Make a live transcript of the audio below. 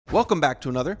Welcome back to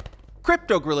another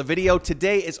Crypto Gorilla video.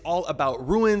 Today is all about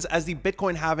ruins, as the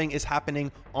Bitcoin halving is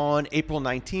happening on April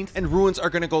 19th and ruins are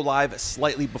going to go live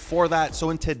slightly before that.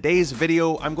 So in today's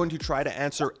video, I'm going to try to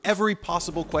answer every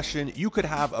possible question you could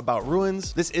have about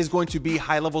ruins. This is going to be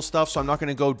high level stuff, so I'm not going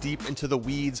to go deep into the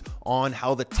weeds on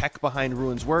how the tech behind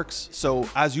ruins works. So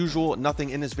as usual,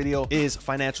 nothing in this video is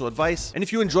financial advice. And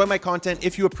if you enjoy my content,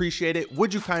 if you appreciate it,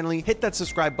 would you kindly hit that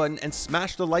subscribe button and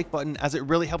smash the like button, as it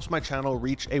really helps my channel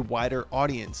reach a wider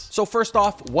audience. So first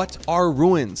off, what are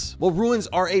ruins? Well, ruins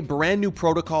are a brand new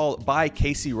protocol by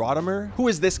Casey Rodimer, who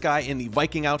is this guy in the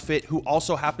Viking outfit, who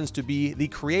also happens to be the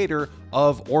creator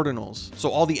of Ordinals. So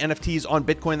all the NFTs on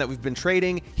Bitcoin that we've been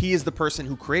trading, he is the person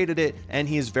who created it, and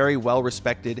he is very well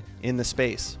respected in the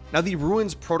space. Now, the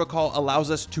ruins protocol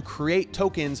allows us to create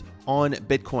tokens on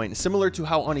Bitcoin, similar to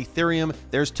how on Ethereum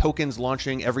there's tokens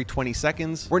launching every 20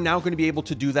 seconds. We're now going to be able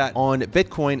to do that on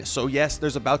Bitcoin. So yes,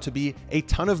 there's about to be a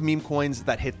ton of meme coins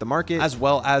that hit the market, as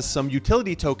well as some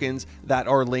utility tokens that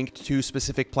are linked to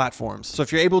specific platforms. So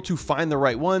if you're able to find the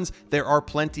right ones, there are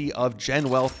plenty of gen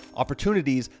wealth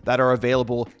opportunities that are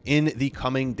available in the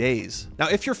coming days. Now,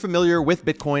 if you're familiar with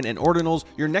Bitcoin and Ordinals,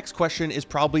 your next question is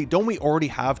probably, don't we already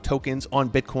have tokens on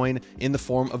Bitcoin in the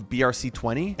form of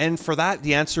BRC20? And for that,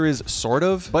 the answer is sort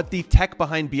of, but the tech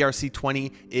behind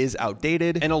BRC20 is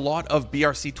outdated, and a lot of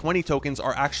BRC20 tokens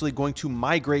are actually going to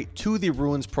migrate to the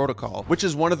ruins protocol, which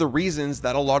is one of the reasons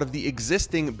that a lot of the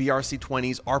existing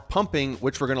BRC20s are pumping,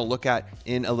 which we're going to look at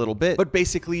in a little bit. But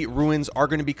basically, ruins are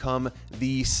going to become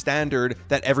the standard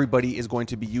that everybody is going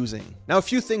to be using. Now, a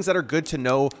few things that are good to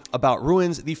know about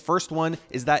ruins. The first one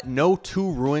is that no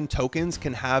two ruin tokens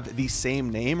can have the same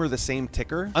name or the same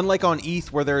ticker. Unlike on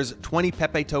ETH, where there's 20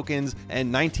 Pepe tokens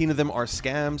and 19 of them are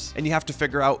scams, and you have to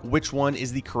figure out which one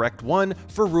is the correct one.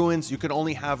 For ruins, you can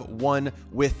only have one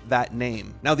with that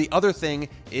name. Now, the other thing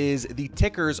is the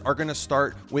tickers are going to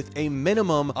start with a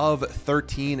minimum of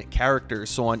 13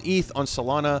 characters. So on ETH, on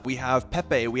Solana, we have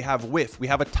Pepe, we have WIF, we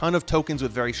have a ton of tokens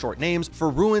with very short names. For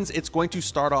ruins, it's going to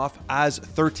start off as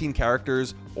 13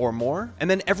 characters or more. And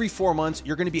then every 4 months,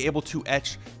 you're going to be able to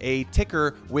etch a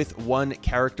ticker with one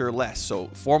character less. So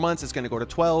 4 months, it's going to go to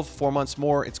 12, 4 months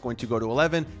more, it's going to go to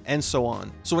 11, and so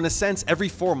on. So in a sense, every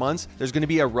 4 months, there's going to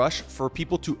be a rush for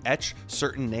people to etch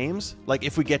certain names. Like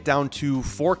if we get down to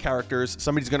 4 characters,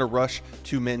 somebody's going to rush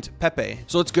to mint Pepe.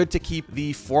 So it's good to keep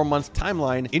the 4-month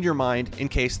timeline in your mind in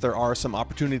case there are some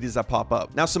opportunities that pop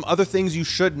up. Now, some other things you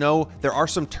should know, there are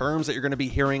some terms that you're going to be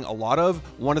hearing a lot of.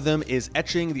 One of them is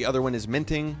etching, the other one is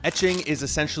minting. Etching is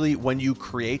essentially when you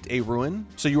create a ruin,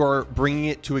 so you are bringing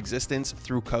it to existence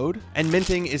through code. And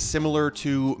minting is similar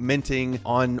to minting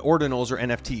on ordinals or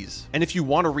NFTs. And if you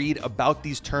want to read about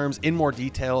these terms in more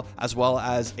detail, as well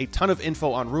as a ton of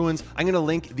info on ruins, I'm going to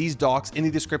link these docs in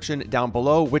the description down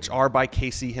below, which are by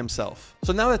Casey himself.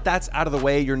 So now that that's out of the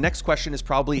way, your next question is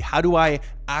probably, how do I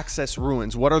access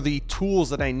ruins? What are the tools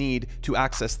that I need to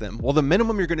access them? Well, the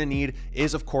minimum you're going to need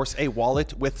is, of course, a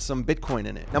wallet with some Bitcoin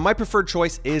in it. Now, my preferred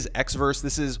choice is Xverse.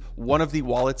 This is one of the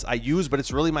wallets I use, but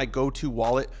it's really my go-to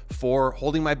wallet for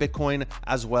holding my Bitcoin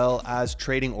as well as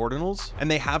trading ordinals. And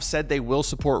they have said they will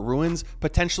support ruins,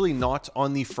 potentially not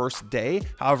on the first day.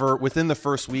 However, within the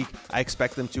first week, I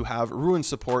expect them to have ruin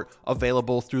support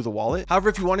available through the wallet. However,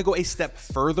 if you want to go a step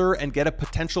further and get a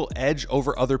potential edge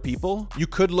over other people, you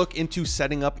could look into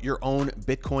setting up your own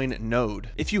Bitcoin node.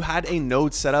 If you had a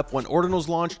node set up when ordinals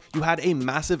launched, you had a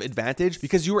massive advantage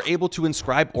because you were able to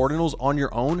inscribe ordinals on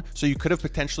your own. So you could have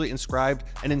potentially inscribed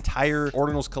an entire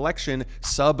ordinals collection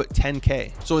sub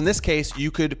 10K. So in this case,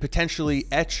 you could potentially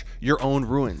etch your own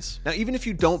ruins. Now, even if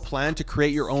you don't plan to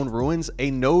create your own ruins, a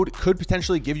node could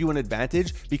potentially give you an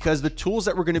advantage, because the tools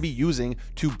that we're going to be using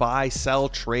to buy, sell,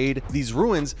 trade these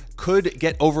ruins could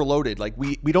get overloaded. Like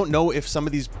we don't know if some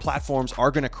of these platforms are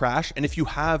going to crash. And if you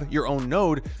have your own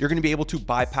node, you're going to be able to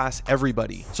bypass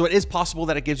everybody. So it is possible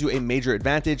that it gives you a major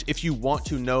advantage. If you want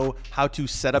to know how to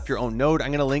set up your own node, I'm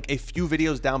going to link a few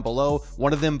videos down below.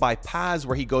 One of them by Paz,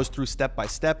 where he goes through step by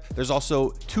step. There's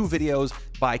also 2 videos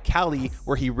by Cali,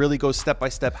 where he really goes step by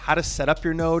step how to set up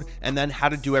your node and then how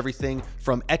to do everything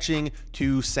from etching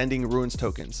to sending ruins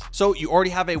tokens. So you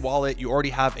already have a wallet, you already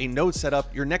have a node set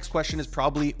up. Your next question is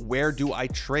probably, where do I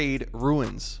trade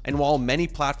ruins? And while many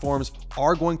platforms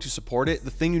are going to support it,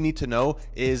 the thing you need to know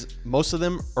is most of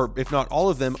them, or if not all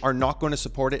of them, are not going to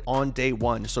support it on day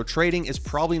one. So trading is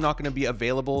probably not going to be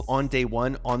available on day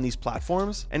one on these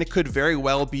platforms. And it could very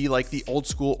well be like the old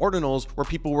school ordinals, where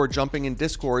people were jumping in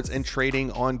discords and trading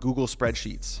running on Google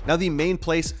spreadsheets. Now, the main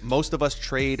place most of us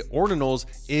trade ordinals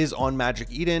is on Magic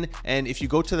Eden. And if you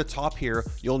go to the top here,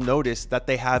 you'll notice that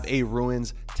they have a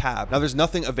ruins tab. Now, there's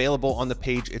nothing available on the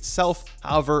page itself.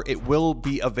 However, it will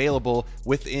be available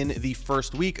within the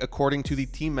first week, according to the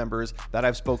team members that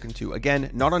I've spoken to. Again,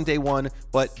 not on day one,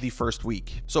 but the first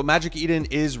week. So Magic Eden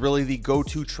is really the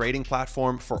go-to trading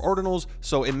platform for ordinals.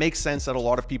 So it makes sense that a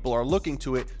lot of people are looking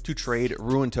to it to trade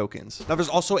Rune tokens. Now, there's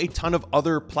also a ton of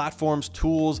other platforms,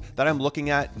 tools that I'm looking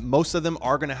at. Most of them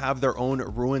are going to have their own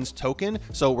ruins token.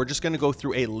 So we're just going to go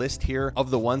through a list here of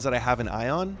the ones that I have an eye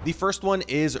on. The first one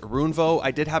is Runevo.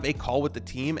 I did have a call with the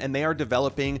team, and they are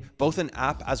developing both an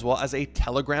app as well as a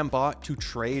Telegram bot to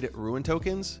trade Rune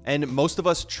tokens. And most of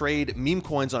us trade meme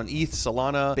coins on ETH,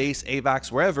 Solana, Base,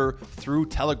 AVAX, wherever through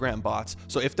Telegram bots.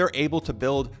 So if they're able to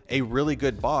build a really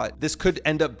good bot, this could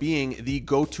end up being the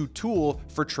go-to tool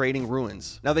for trading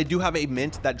ruins. Now, they do have a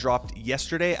mint that dropped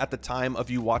yesterday at the time of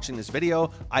you watching this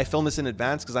video. I filmed this in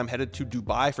advance because I'm headed to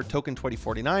Dubai for token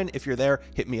 2049. If you're there,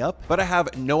 hit me up. But I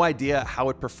have no idea how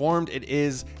it performed. It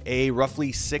is a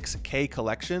roughly 6K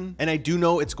collection, and I do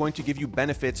know it's going to give you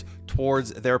benefits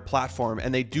towards their platform,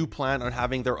 and they do plan on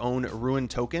having their own Rune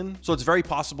token. So it's very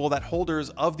possible that holders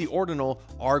of the ordinal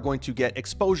are going to get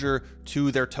exposure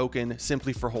to their token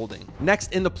simply for holding.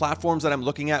 Next in the platforms that I'm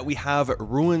looking at, we have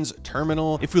Ruins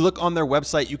Terminal. If we look on their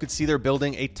website, you can see they're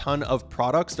building a ton of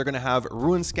products. They're going to have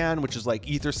Ruin Scan, which is like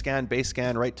Etherscan, Base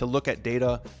Scan, right, to look at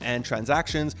data and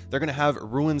transactions. They're going to have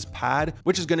Ruins Pad,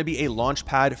 which is going to be a launch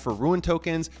pad for Rune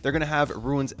tokens. They're going to have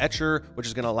Ruins Etcher, which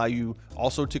is going to allow you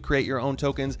also to create your own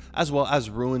tokens, as well as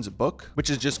Ruins Book, which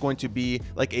is just going to be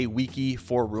like a wiki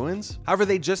for ruins. However,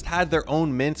 they just had their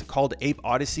own mint called Ape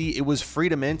Odyssey. It was free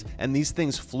to mint, and these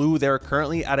things flew. They're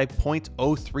currently at a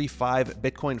 0.035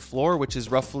 Bitcoin floor, which is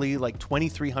roughly like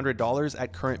 $2,300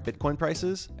 at current Bitcoin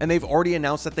prices. And they've already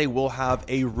announced that they will have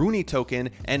a Rune token,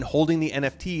 and holding the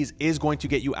NFTs is going to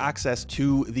get you access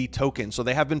to the token. So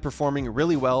they have been performing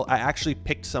really well. I actually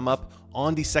picked some up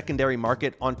on the secondary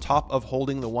market on top of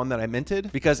holding the one that I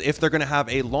minted, because if they're going to have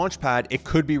a launch pad, it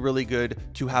could be really good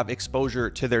to have exposure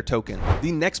to their token.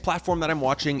 The next platform that I'm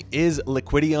watching is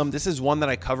Liquidium. This is one that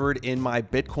I covered in my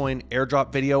Bitcoin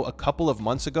airdrop video a couple of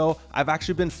months ago. I've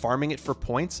actually been farming it for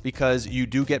points, because you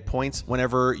do get points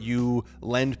whenever you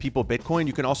lend people Bitcoin.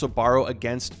 You can also borrow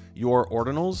against your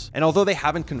ordinals. And although they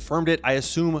haven't confirmed it, I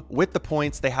assume with the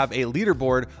points they have a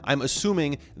leaderboard. I'm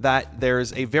assuming that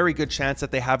there's a very good chance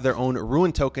that they have their own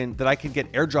Rune token that I can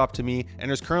get airdropped to me, and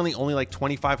there's currently only like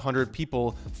 2,500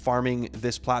 people farming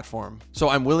this platform. So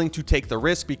I'm willing to take the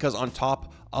risk, because on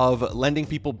top of lending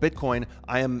people Bitcoin,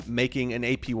 I am making an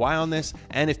APY on this.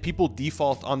 And if people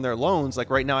default on their loans, like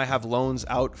right now I have loans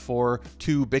out for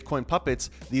 2 Bitcoin puppets,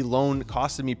 the loan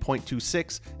costed me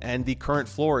 0.26 and the current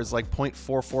floor is like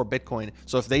 0.44 Bitcoin.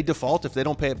 So if they default, if they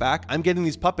don't pay it back, I'm getting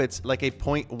these puppets like a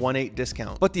 0.18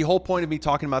 discount. But the whole point of me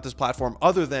talking about this platform,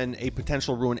 other than a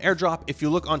potential Rune airdrop, if you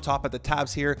look on top at the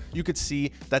tabs here, you could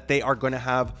see that they are going to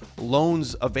have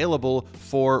loans available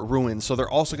for ruins. So they're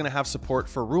also going to have support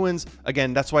for ruins.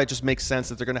 Again, that's why it just makes sense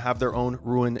that they're going to have their own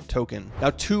Rune token. Now,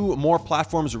 2 more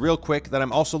platforms real quick that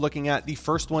I'm also looking at. The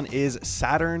first one is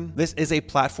Saturn. This is a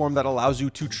platform that allows you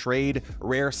to trade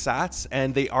rare sats,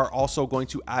 and they are also going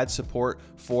to add support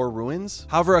for ruins.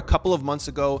 However, a couple of months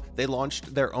ago, they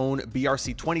launched their own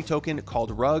BRC20 token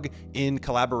called Rug in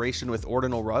collaboration with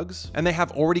Ordinal Rugs, and they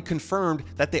have already confirmed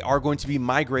that they are going to be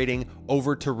migrating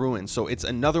over to ruins. So it's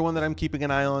another one that I'm keeping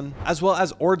an eye on, as well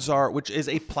as Ordzaar, which is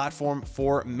a platform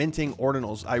for minting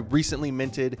ordinals. I recently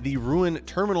minted the Rune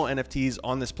Terminal NFTs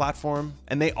on this platform,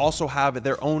 and they also have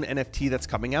their own NFT that's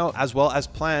coming out, as well as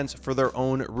plans for their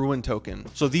own Rune token.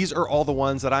 So these are all the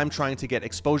ones that I'm trying to get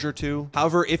exposure to.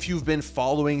 However, if you've been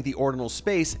following the ordinal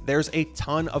space, there's a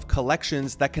ton of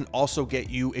collections that can also get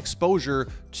you exposure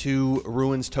to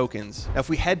ruins tokens. Now, if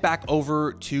we head back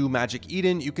over to Magic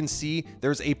Eden, you can see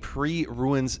there's a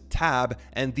pre-ruins tab,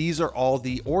 and these are all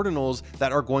the ordinals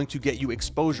that are going to get you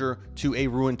exposure to a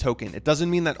Rune token. It doesn't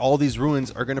mean that all these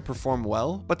ruins are going to perform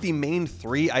well, but the main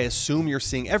 3 I assume you're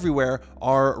seeing everywhere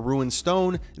are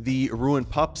RuneStone, the Rune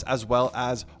Pups, as well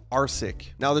as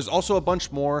RSIC. Now, there's also a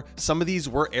bunch more. Some of these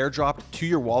were airdropped to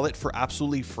your wallet for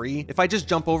absolutely free. If I just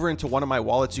jump over into one of my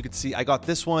wallets, you can see I got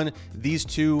this one, these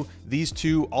two,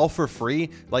 all for free.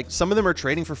 Like, some of them are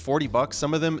trading for 40 bucks.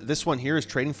 Some of them, this one here is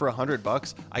trading for 100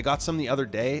 bucks. I got some the other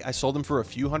day. I sold them for a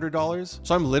few $100s.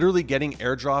 So I'm literally getting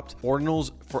airdropped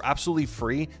ordinals for absolutely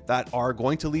free that are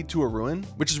going to lead to a ruin,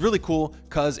 which is really cool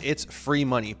because it's free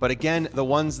money. But again, the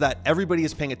ones that everybody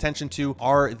is paying attention to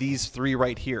are these 3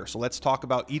 right here. So let's talk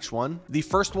about each each one. The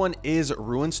first one is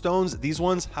RuneStones. These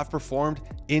ones have performed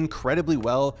incredibly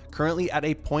well, currently at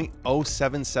a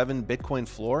 0.077 Bitcoin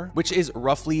floor, which is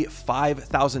roughly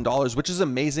 $5,000, which is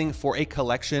amazing for a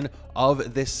collection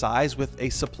of this size with a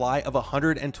supply of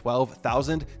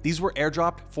 112,000. These were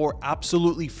airdropped for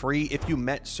absolutely free if you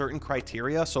met certain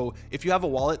criteria. So if you have a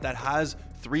wallet that has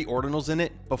 3 ordinals in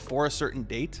it before a certain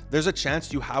date, there's a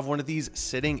chance you have one of these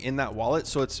sitting in that wallet.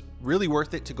 So it's really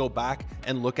worth it to go back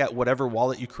and look at whatever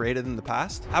wallet you created in the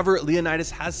past. However,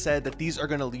 Leonidas has said that these are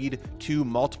going to lead to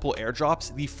multiple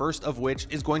airdrops, the first of which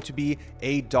is going to be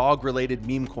a dog related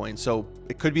meme coin. So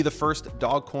it could be the first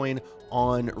dog coin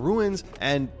on Ruins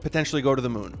and potentially go to the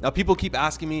moon. Now, people keep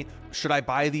asking me, should I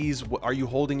buy these? Are you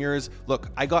holding yours? Look,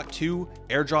 I got 2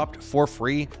 airdropped for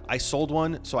free. I sold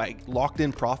one, so I locked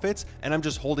in profits, and I'm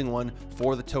just holding one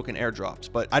for the token airdrops.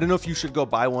 But I don't know if you should go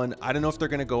buy one. I don't know if they're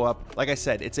going to go up. Like I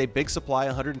said, it's a big supply,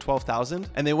 112,000,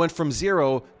 and they went from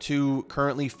 0 to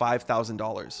currently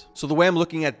 $5,000. So the way I'm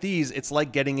looking at these, it's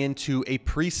like getting into a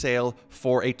pre-sale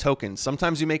for a token.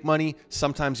 Sometimes you make money,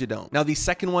 sometimes you don't. Now, the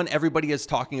second one everybody is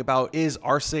talking about is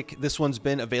RSIC. This one's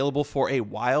been available for a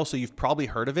while, so you've probably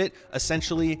heard of it.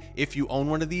 Essentially, if you own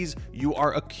one of these, you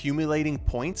are accumulating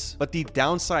points. But the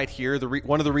downside here,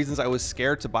 one of the reasons I was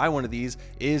scared to buy one of these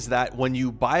is that when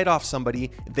you buy it off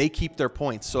somebody, they keep their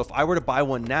points. So if I were to buy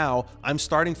one now, I'm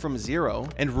starting from 0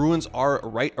 and ruins are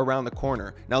right around the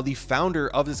corner. Now, the founder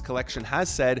of this collection has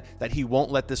said that he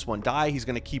won't let this one die. He's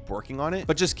going to keep working on it,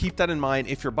 but just keep that in mind.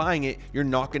 If you're buying it, you're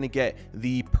not going to get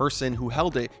the person who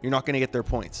held it. You're not going to get their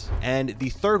points. And the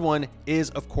third one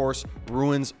is, of course,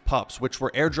 Rune Pups, which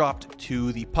were airdropped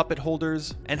to the puppet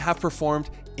holders and have performed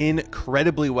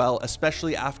incredibly well,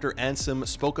 especially after Ansem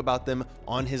spoke about them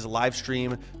on his live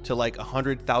stream to like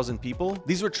 100,000 people.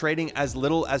 These were trading as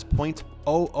little as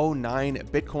 0.009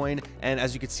 Bitcoin, and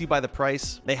as you can see by the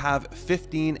price, they have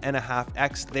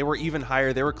 15.5x. They were even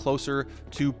higher. They were closer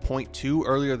to 0.2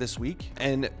 earlier this week.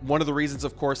 And one of the reasons,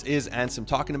 of course, is Ansem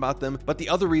talking about them, but the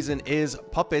other reason is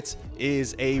Puppets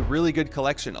is a really good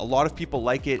collection. A lot of people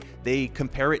like it. They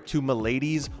compare it to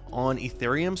Milady's on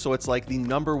Ethereum, so it's like the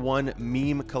 #1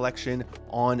 meme collection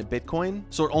on Bitcoin.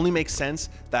 So it only makes sense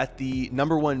that the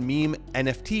 #1 meme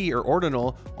NFT or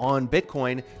ordinal on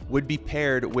Bitcoin would be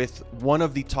paired with one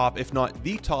of the top, if not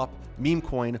the top, meme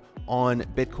coin on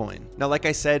Bitcoin. Now, like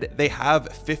I said, they have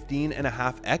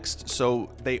 15.5x, so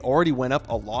they already went up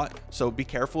a lot. So be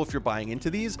careful if you're buying into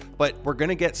these, but we're going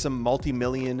to get some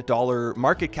multi-million-dollar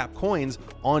market cap coins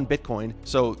on Bitcoin.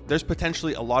 So there's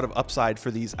potentially a lot of upside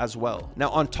for these as well. Now,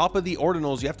 on top of the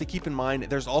ordinals, you have to keep in mind,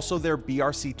 there's also their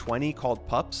BRC20 called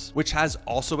Pups, which has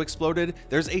also exploded.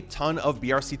 There's a ton of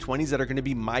BRC20s that are going to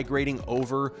be migrating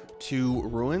over to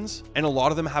Ruins, and a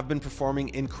lot of them have been performing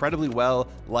incredibly well,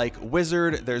 like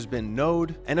wzrd, there's been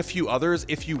Node, and a few others.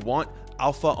 If you want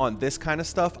alpha on this kind of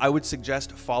stuff, I would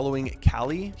suggest following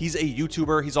Callie. He's a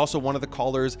YouTuber. He's also one of the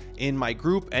callers in my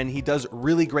group, and he does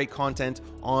really great content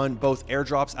on both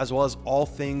airdrops as well as all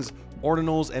things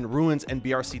ordinals and ruins and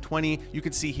BRC20. You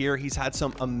can see here he's had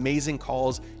some amazing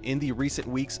calls in the recent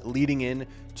weeks leading in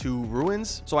to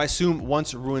Ruins. So I assume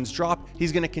once Ruins drop,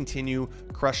 he's going to continue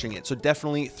crushing it. So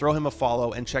definitely throw him a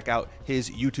follow and check out his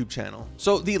YouTube channel.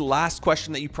 So the last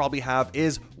question that you probably have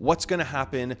is, what's going to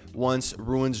happen once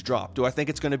Ruins drop? Do I think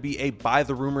it's going to be a buy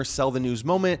the rumor, sell the news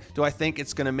moment? Do I think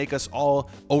it's going to make us all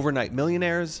overnight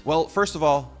millionaires? Well, first of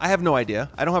all, I have no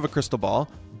idea. I don't have a crystal ball,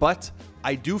 but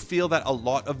I do feel that a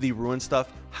lot of the Ruin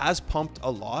stuff has pumped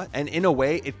a lot, and in a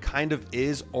way it kind of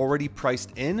is already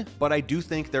priced in, but I do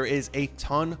think there is a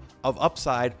ton of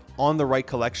upside on the right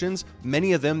collections,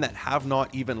 many of them that have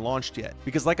not even launched yet.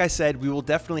 Because like I said, we will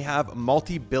definitely have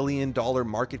multi-billion-dollar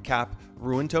market cap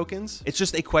Ruin tokens. It's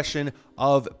just a question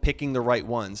of picking the right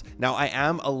ones. Now, I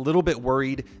am a little bit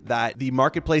worried that the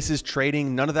marketplace is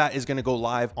trading. None of that is going to go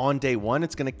live on day one.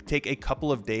 It's going to take a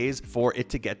couple of days for it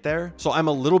to get there. So I'm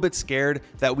a little bit scared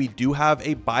that we do have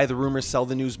a buy the rumor, sell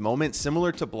the news moment,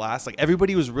 similar to Blast. Like,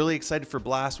 everybody was really excited for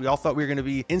Blast. We all thought we were going to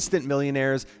be instant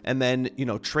millionaires. And then, you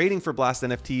know, trading for Blast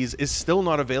NFTs is still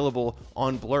not available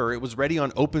on Blur. It was ready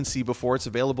on OpenSea before it's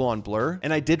available on Blur.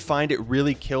 And I did find it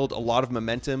really killed a lot of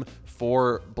momentum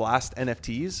for Blast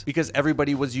NFTs because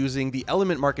everybody was using the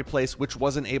Element marketplace, which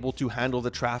wasn't able to handle the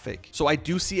traffic. So I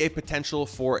do see a potential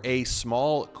for a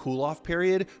small cool off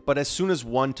period, but as soon as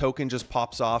one token just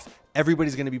pops off,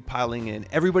 everybody's going to be piling in.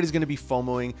 Everybody's going to be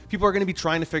FOMOing. People are going to be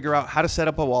trying to figure out how to set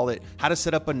up a wallet, how to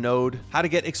set up a node, how to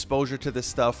get exposure to this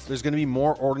stuff. There's going to be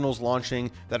more ordinals launching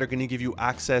that are going to give you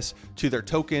access to their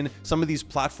token. Some of these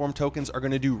platform tokens are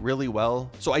going to do really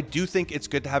well. So I do think it's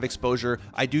good to have exposure.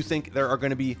 I do think there are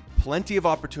going to be plenty of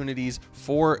opportunities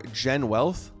for gen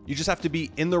wealth. You just have to be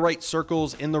in the right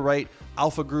circles, in the right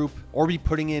alpha group, or be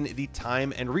putting in the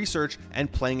time and research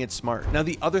and playing it smart. Now,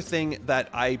 the other thing that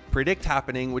I predict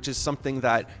happening, which is something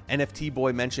that NFT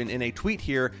Boy mentioned in a tweet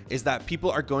here, is that people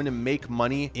are going to make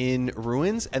money in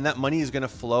ruins, and that money is going to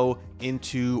flow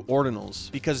into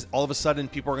ordinals, because all of a sudden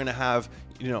people are going to have,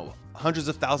 you know, hundreds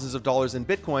of thousands of dollars in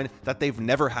Bitcoin that they've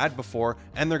never had before,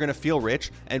 and they're going to feel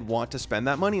rich and want to spend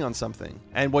that money on something.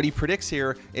 And what he predicts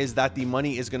here is that the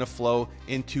money is going to flow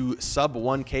into sub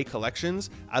 1K collections,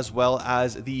 as well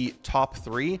as the top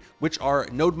 3, which are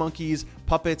nodemonkeys,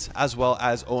 puppets, as well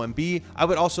as OMB. I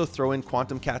would also throw in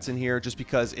quantum cats in here just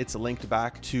because it's linked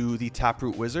back to the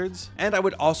Taproot wizards. And I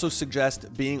would also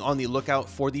suggest being on the lookout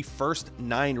for the first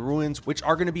 9 ruins, which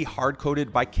are going to be hard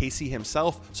coded by Casey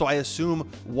himself. So I assume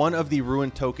one of the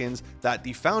Ruin tokens that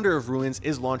the founder of Ruins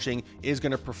is launching is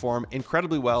going to perform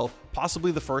incredibly well,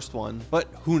 possibly the first one, but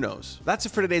who knows? That's it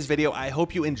for today's video. I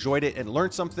hope you enjoyed it and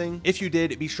learned something. If you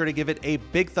did, be sure to give it a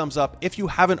big thumbs up. If you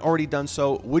haven't already done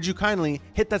so, would you kindly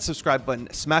hit that subscribe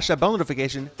button, smash that bell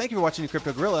notification. Thank you for watching the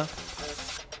Crypto Gorilla.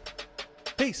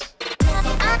 Peace.